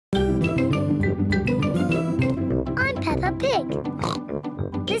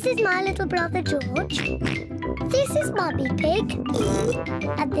This is my little brother George. This is Mummy Pig.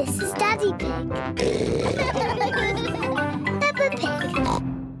 And this is Daddy Pig. Peppa Pig.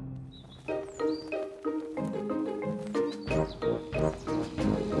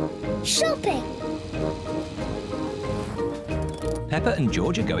 Shopping. Peppa and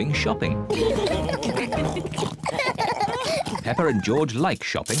George are going shopping. Peppa and George like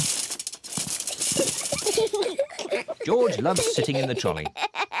shopping. George loves sitting in the trolley.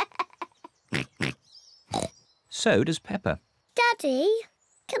 So does Peppa. Daddy,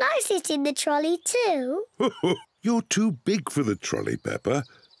 can I sit in the trolley too? You're too big for the trolley, Peppa.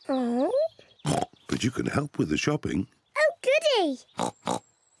 Oh. But you can help with the shopping. Oh, goody.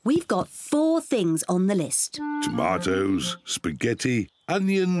 We've got 4 things on the list. Tomatoes, spaghetti,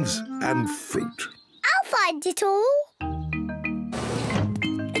 onions and fruit. I'll find it all.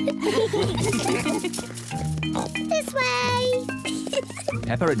 This way.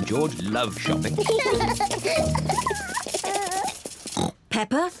 Peppa and George love shopping.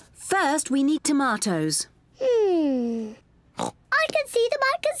 Peppa, first we need tomatoes. I can see them,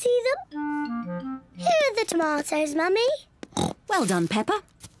 I can see them. Here are the tomatoes, Mummy. Well done, Peppa.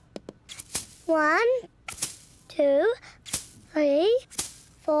 1, 2, 3,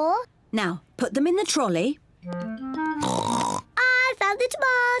 4. Now, put them in the trolley. I found the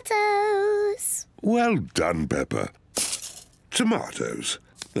tomatoes. Well done, Peppa. Tomatoes.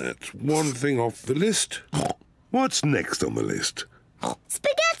 That's one thing off the list. What's next on the list?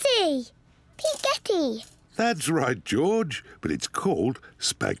 Spaghetti. Piggetti. That's right, George, but it's called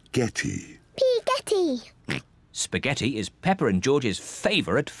spaghetti. Piggetti. Spaghetti is Peppa and George's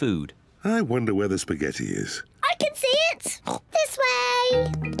favourite food. I wonder where the spaghetti is. I can see it. This way.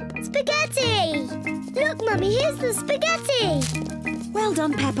 Spaghetti. Look, Mummy, here's the spaghetti. Well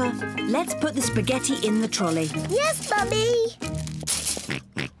done, Peppa. Let's put the spaghetti in the trolley. Yes, Mummy.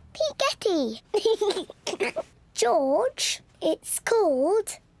 Piggetti. George, it's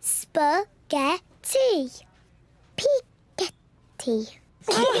called spaghetti. Piggetti.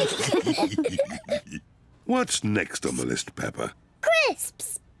 What's next on the list, Peppa?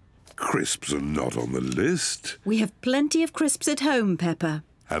 Crisps. Crisps are not on the list. We have plenty of crisps at home, Peppa.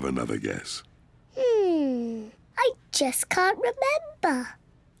 Have another guess. I just can't remember.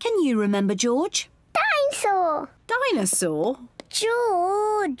 Can you remember, George? Dinosaur. Dinosaur?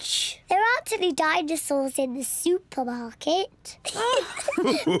 George, there aren't any dinosaurs in the supermarket.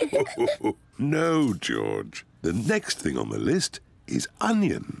 No, George. The next thing on the list is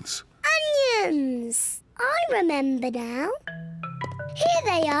onions. Onions. I remember now. Here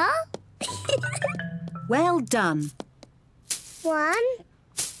they are. Well done. 1,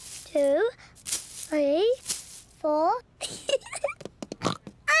 2, 3, 4.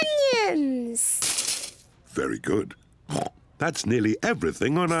 Onions. Very good. That's nearly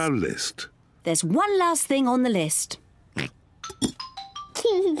everything on our list. There's one last thing on the list.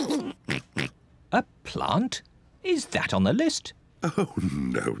 A plant? Is that on the list? Oh,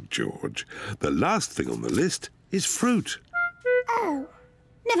 no, George. The last thing on the list is fruit. Oh.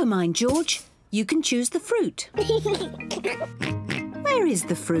 Never mind, George. You can choose the fruit. Where is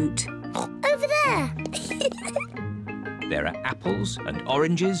the fruit? Over there. There are apples and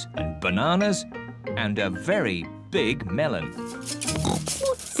oranges and bananas and a very big melon.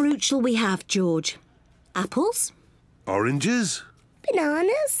 What fruit shall we have, George? Apples? Oranges?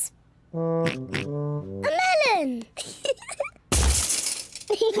 Bananas. A melon.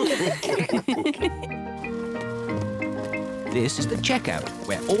 This is the checkout,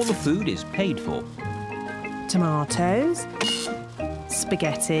 where all the food is paid for. Tomatoes,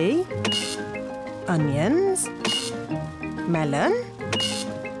 spaghetti, onions, melon,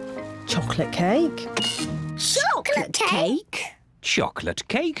 chocolate cake. Chocolate cake? Chocolate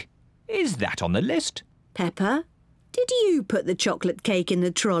cake? Is that on the list? Peppa, did you put the chocolate cake in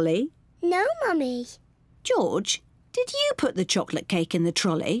the trolley? No, Mummy. George, did you put the chocolate cake in the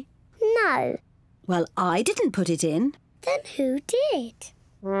trolley? No. Well, I didn't put it in. Then who did?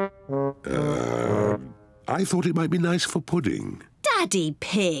 I thought it might be nice for pudding. Daddy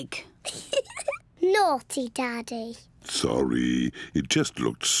Pig. Naughty Daddy. Sorry, it just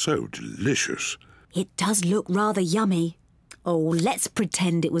looked so delicious. It does look rather yummy. Oh, let's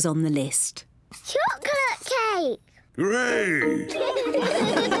pretend it was on the list. Chocolate cake. Hooray!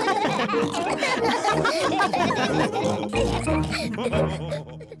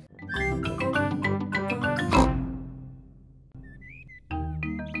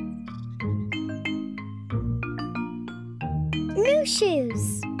 New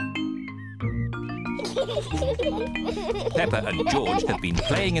shoes. Peppa and George have been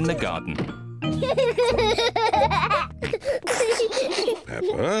playing in the garden.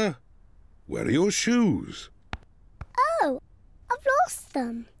 Peppa, where are your shoes? Oh, I've lost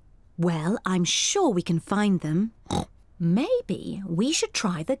them. Well, I'm sure we can find them. Maybe we should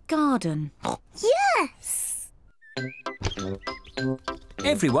try the garden. Yes!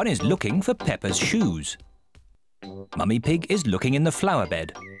 Everyone is looking for Peppa's shoes. Mummy Pig is looking in the flower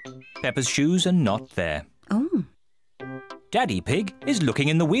bed. Peppa's shoes are not there. Oh. Daddy Pig is looking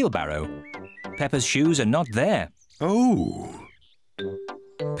in the wheelbarrow. Peppa's shoes are not there. Oh,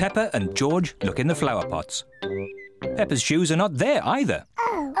 Peppa and George look in the flower pots. Peppa's shoes are not there either.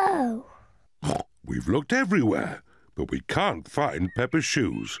 Oh. we've looked everywhere, but we can't find Peppa's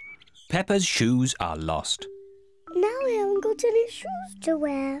shoes. Peppa's shoes are lost. Now I haven't got any shoes to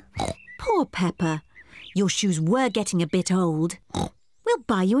wear. Poor Peppa. Your shoes were getting a bit old. We'll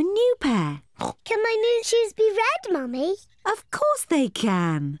buy you a new pair. Can my new shoes be red, Mummy? Of course they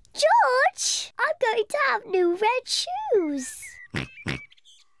can. George, I'm going to have new red shoes.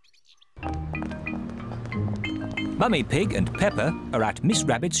 Mummy Pig and Peppa are at Miss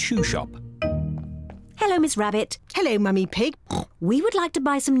Rabbit's shoe shop. Hello, Miss Rabbit. Hello, Mummy Pig. We would like to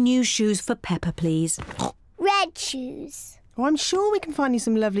buy some new shoes for Peppa, please. Red shoes. Oh, I'm sure we can find you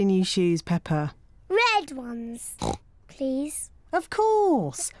some lovely new shoes, Peppa. Red ones, please. Of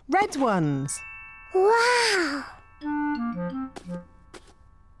course. Red ones. Wow! New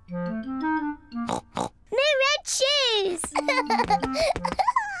red shoes!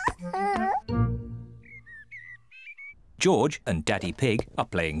 George and Daddy Pig are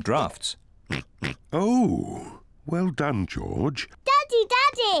playing drafts. Oh, well done, George.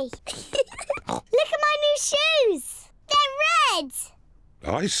 Daddy! Look at my new shoes! They're red!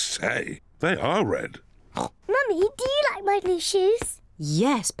 I say, they are red. Mummy, do you like my new shoes?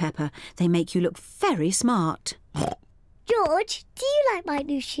 Yes, Peppa. They make you look very smart. George, do you like my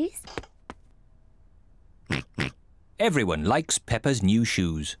new shoes? Everyone likes Peppa's new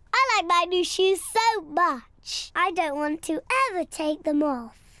shoes. I like my new shoes so much. I don't want to ever take them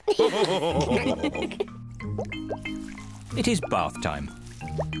off. It is bath time.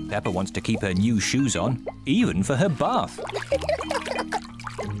 Peppa wants to keep her new shoes on, even for her bath.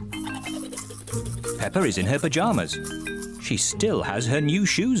 Peppa is in her pyjamas. She still has her new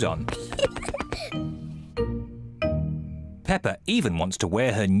shoes on. Peppa even wants to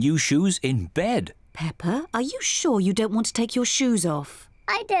wear her new shoes in bed. Peppa, are you sure you don't want to take your shoes off?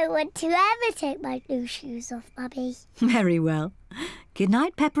 I don't want to ever take my new shoes off, Mummy. Very well. Good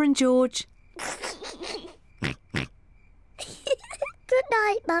night, Peppa and George. Good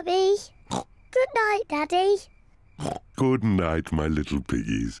night, Mummy. Good night, Daddy. Good night, my little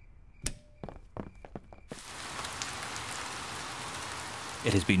piggies.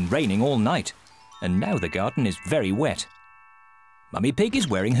 It has been raining all night, and now the garden is very wet. Mummy Pig is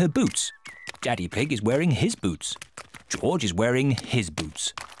wearing her boots. Daddy Pig is wearing his boots. George is wearing his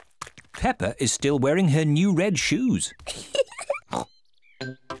boots. Peppa is still wearing her new red shoes.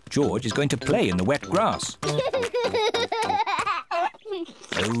 George is going to play in the wet grass.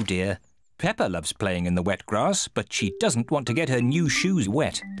 Oh dear. Peppa loves playing in the wet grass, but she doesn't want to get her new shoes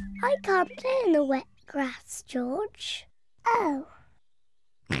wet. I can't play in the wet grass, George. Oh.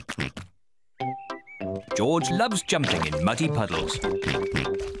 George loves jumping in muddy puddles.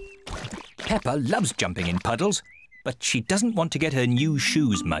 Peppa loves jumping in puddles, but she doesn't want to get her new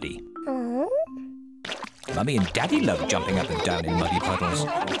shoes muddy. Oh. Mummy and Daddy love jumping up and down in muddy puddles.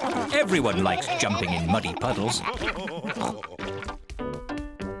 Everyone likes jumping in muddy puddles.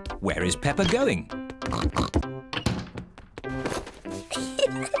 Where is Peppa going?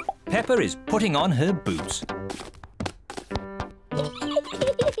 Peppa is putting on her boots.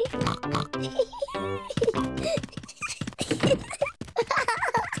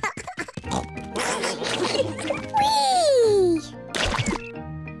 Whee!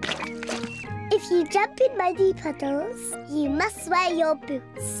 If you jump in muddy puddles, you must wear your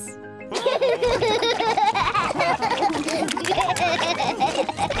boots.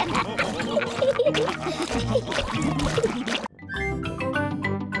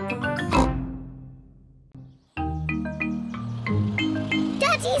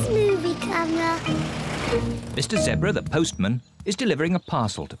 Daddy's movie camera. Mr. Zebra, the postman, is delivering a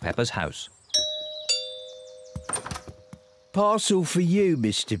parcel to Peppa's house. Parcel for you,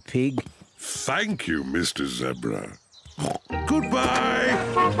 Mr. Pig. Thank you, Mr. Zebra. Goodbye!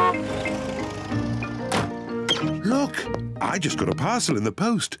 Look, I just got a parcel in the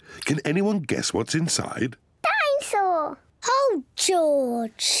post. Can anyone guess what's inside? Dinosaur. Oh,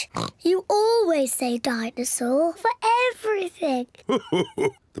 George. You always say dinosaur for everything.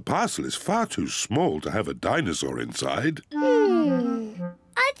 The parcel is far too small to have a dinosaur inside.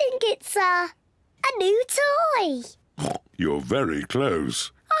 I think it's a new toy. You're very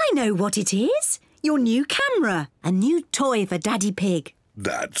close. I know what it is. Your new camera. A new toy for Daddy Pig.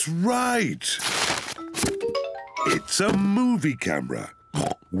 That's right. It's a movie camera.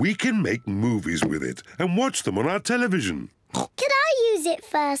 We can make movies with it and watch them on our television. Can I use it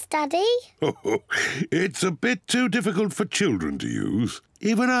first, Daddy? It's a bit too difficult for children to use.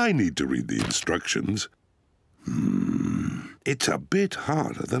 Even I need to read the instructions. It's a bit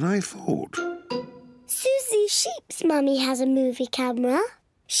harder than I thought. Suzy Sheep's mummy has a movie camera.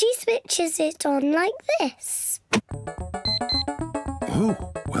 She switches it on like this.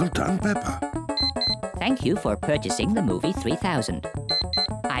 Oh, well done, Peppa. Thank you for purchasing the movie 3000.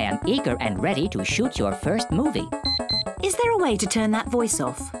 I am eager and ready to shoot your first movie. Is there a way to turn that voice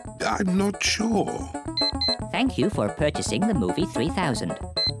off? I'm not sure. Thank you for purchasing the movie 3000.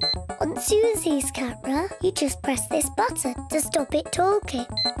 On Suzy's camera, you just press this button to stop it talking.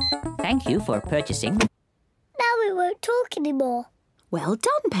 Thank you for purchasing... Now it won't talk anymore. Well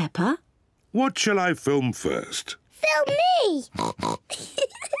done, Peppa. What shall I film first? Film me!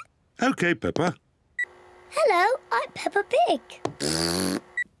 OK, Peppa. Hello, I'm Peppa Pig.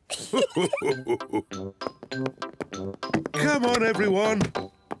 Come on, everyone.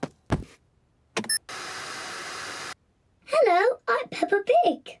 Hello, I'm Peppa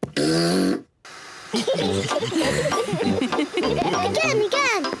Pig.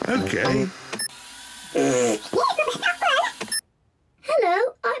 Again. OK. Hello,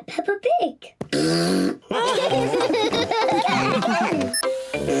 I'm Peppa Pig.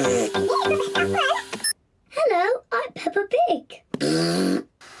 Hello, I'm Peppa Pig.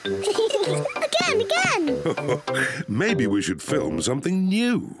 Again. Maybe we should film something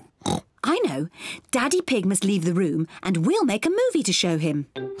new. I know. Daddy Pig must leave the room and we'll make a movie to show him.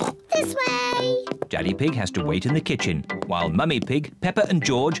 This way. Daddy Pig has to wait in the kitchen while Mummy Pig, Peppa and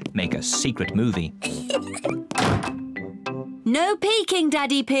George make a secret movie. No peeking,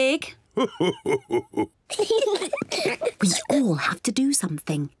 Daddy Pig. We all have to do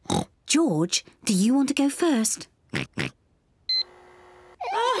something. George, do you want to go first?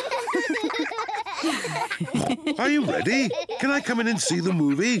 Are you ready? Can I come in and see the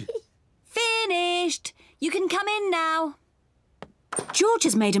movie? Finished. You can come in now. George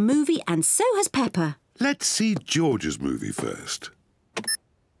has made a movie and so has Peppa. Let's see George's movie first.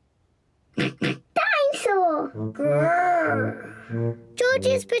 Dinosaur. Grrr. George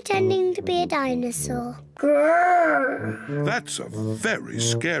is pretending to be a dinosaur. Grrr. That's a very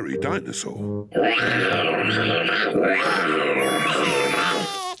scary dinosaur.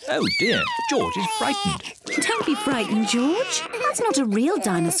 Oh dear, George is frightened. Don't be frightened, George. That's not a real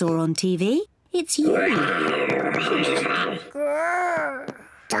dinosaur on TV. It's you. Grrr.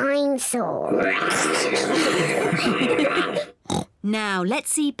 Dinosaur. Now,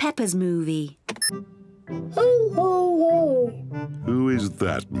 let's see Peppa's movie. Ho, ho, ho. Who is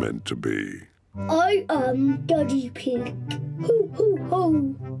that meant to be? I am Daddy Pig. Ho, ho,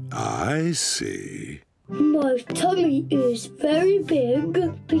 ho. I see. My tummy is very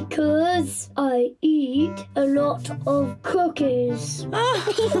big because I eat a lot of cookies.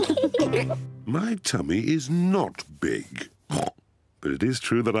 My tummy is not big. But it is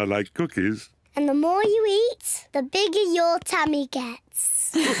true that I like cookies. And the more you eat, the bigger your tummy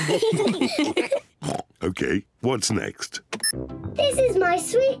gets. OK, what's next? This is my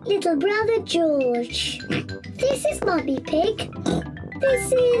sweet little brother George. This is Mummy Pig.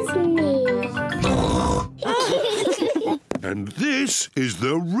 This is me. And this is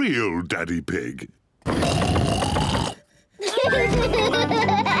the real Daddy Pig.